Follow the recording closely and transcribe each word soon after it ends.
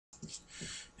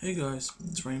Hey guys,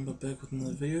 it's Rainbow back with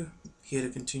another video, here to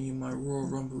continue my Royal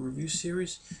Rumble review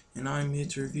series, and I'm here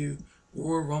to review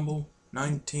Royal Rumble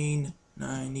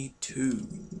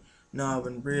 1992. Now, I've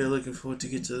been really looking forward to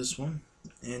get to this one,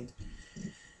 and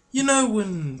you know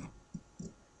when,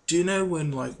 do you know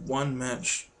when like one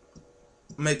match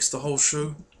makes the whole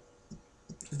show?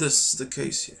 This is the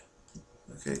case here,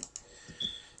 okay?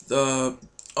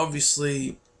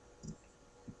 Obviously,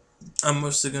 I'm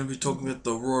mostly going to be talking about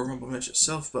the Royal Rumble match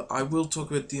itself, but I will talk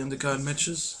about the undercard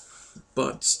matches.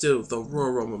 But still, the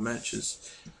Royal Rumble match is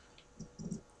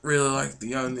really like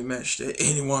the only match that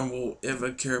anyone will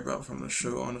ever care about from the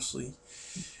show, honestly.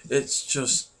 It's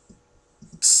just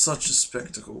such a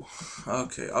spectacle.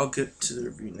 Okay, I'll get to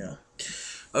the review now.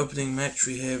 Opening match,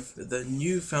 we have the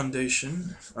New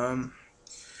Foundation,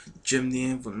 Jim the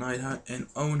Anvil Neidhart and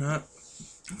Owen Hart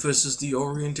versus the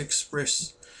Orient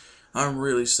Express. I'm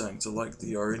really starting to like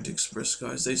the Orient Express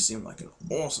guys. They seem like an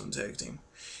awesome tag team.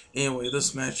 Anyway,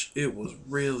 this match, it was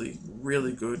really,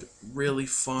 really good, really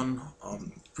fun.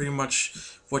 Pretty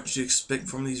much what you expect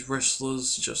from these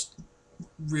wrestlers, just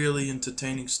really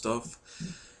entertaining stuff.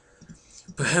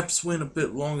 Perhaps went a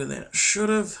bit longer than it should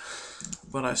have,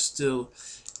 but I still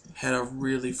had a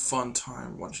really fun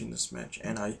time watching this match,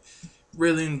 and I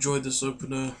really enjoyed this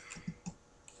opener.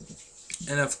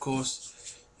 And of course,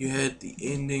 you had the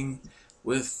ending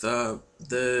with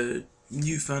the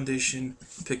New Foundation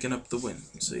picking up the win.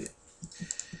 So yeah.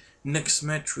 Next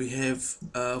match we have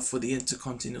for the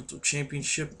Intercontinental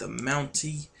Championship, the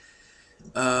Mountie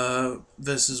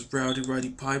versus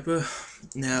Roddy Piper.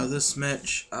 Now this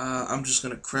match, I'm just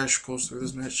gonna crash course through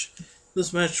this match.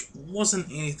 This match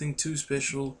wasn't anything too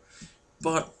special,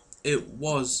 but it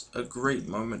was a great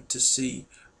moment to see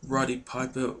Roddy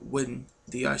Piper win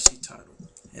the IC title.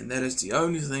 And that is the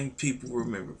only thing people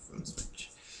remember from this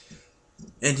match.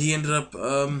 And he ended up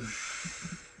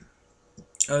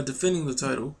defending the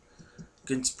title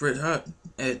against Bret Hart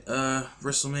at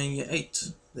WrestleMania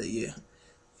 8 that year.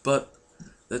 But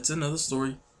that's another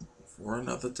story for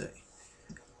another day.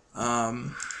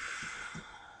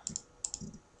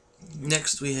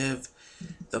 Next we have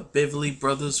the Beverly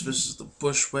Brothers versus the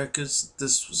Bushwhackers.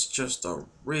 This was just a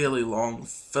really long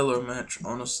filler match,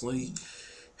 honestly.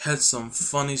 Had some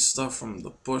funny stuff from the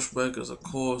Bushwhackers, of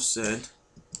course, and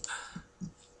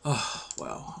oh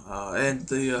wow, and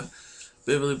the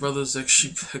Beverly Brothers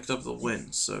actually picked up the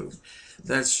win, so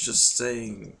that's just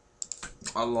saying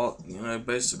a lot, you know.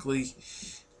 Basically,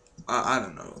 I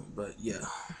don't know, but yeah.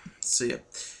 So yeah,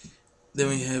 then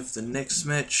we have the next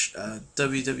match,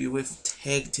 WWF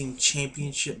Tag Team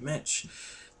Championship match,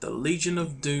 the Legion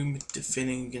of Doom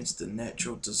defending against the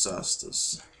Natural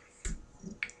Disasters.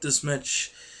 This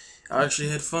match I actually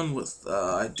had fun with.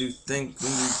 I do think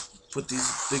when you put these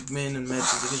big men in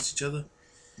matches against each other,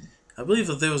 I believe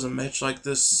that there was a match like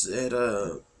this at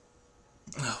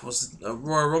was it a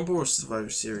Royal Rumble or Survivor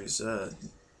Series?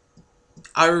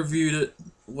 I reviewed it,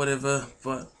 whatever,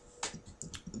 but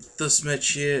this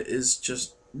match here is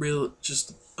just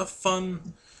a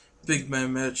fun big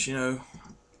man match, you know,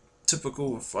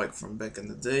 typical of like from back in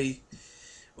the day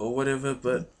or whatever,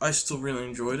 but I still really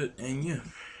enjoyed it, and yeah.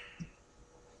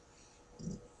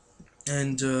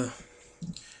 And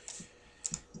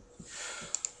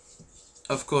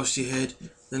of course you had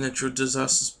the Natural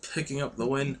Disasters picking up the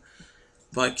win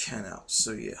by count out.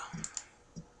 So yeah,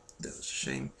 that was a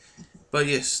shame. But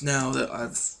yes, now that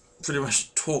I've pretty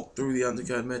much talked through the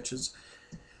undercard matches,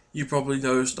 you probably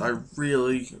noticed I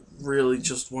really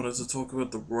just wanted to talk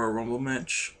about the Royal Rumble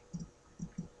match,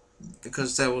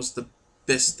 because that was the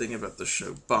best thing about the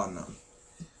show, bar none.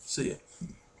 So yeah,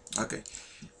 okay.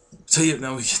 So yeah,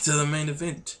 now we get to the main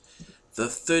event, the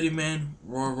 30-man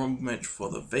Royal Rumble match for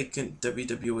the vacant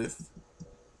WWF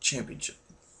Championship.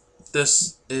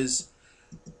 This is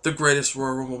the greatest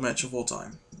Royal Rumble match of all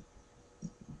time,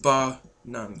 bar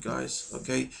none, guys.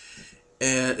 Okay,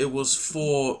 and it was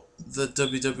for the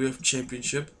WWF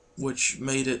Championship, which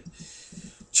made it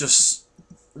just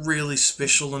really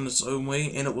special in its own way,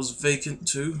 and it was vacant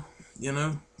too, you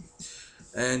know.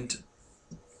 And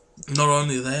not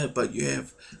only that, but you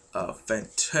have a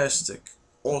fantastic,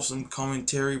 awesome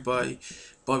commentary by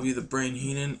Bobby the Brain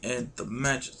Heenan, and the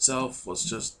match itself was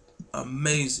just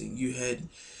amazing. You had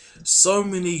so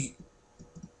many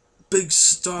big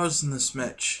stars in this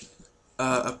match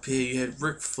appear. You had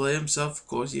Ric Flair himself, of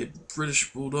course. You had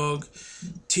British Bulldog,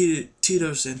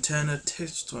 Tito Santana,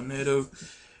 Tex Tornado.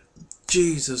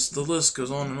 Jesus, the list goes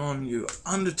on and on. You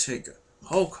Undertaker,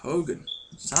 Hulk Hogan,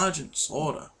 Sergeant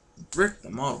Slaughter, Rick the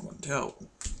Model Intel,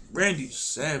 Randy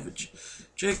Savage,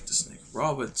 Jake the Snake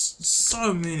Roberts.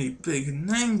 So many big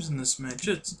names in this match.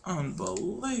 It's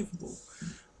unbelievable.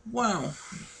 Wow.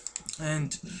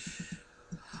 And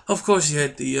of course you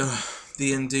had the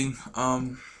ending,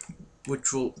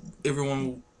 which everyone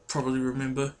will probably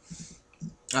remember.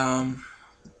 You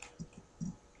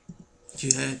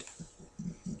had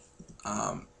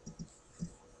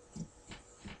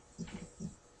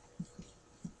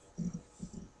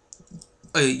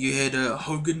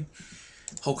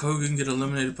Hulk Hogan get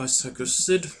eliminated by Psycho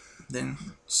Sid. Then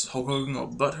Hulk Hogan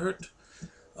got butthurt,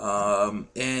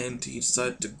 and he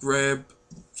decided to grab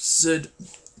Sid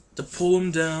to pull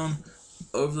him down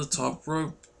over the top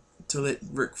rope to let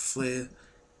Ric Flair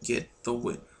get the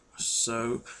win.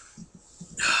 So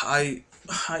I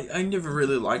never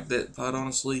really liked that part,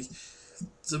 honestly.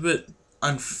 It's a bit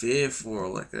unfair for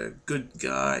like a good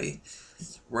guy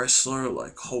wrestler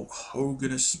like Hulk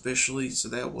Hogan especially, so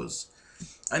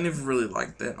I never really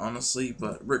liked that, honestly.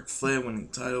 But Ric Flair winning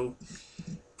the title,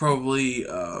 probably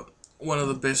one of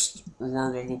the best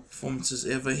Royal Rumble performances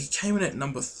ever. He came in at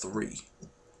number 3,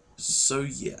 so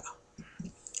yeah.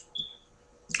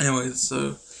 Anyway,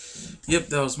 so yep,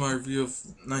 that was my review of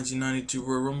 1992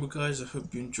 Royal Rumble, guys. I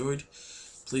hope you enjoyed.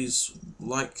 Please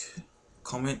like,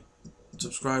 comment,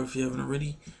 subscribe if you haven't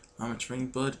already. I'm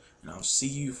Bud, and I'll see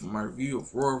you for my review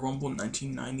of Royal Rumble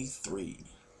 1993.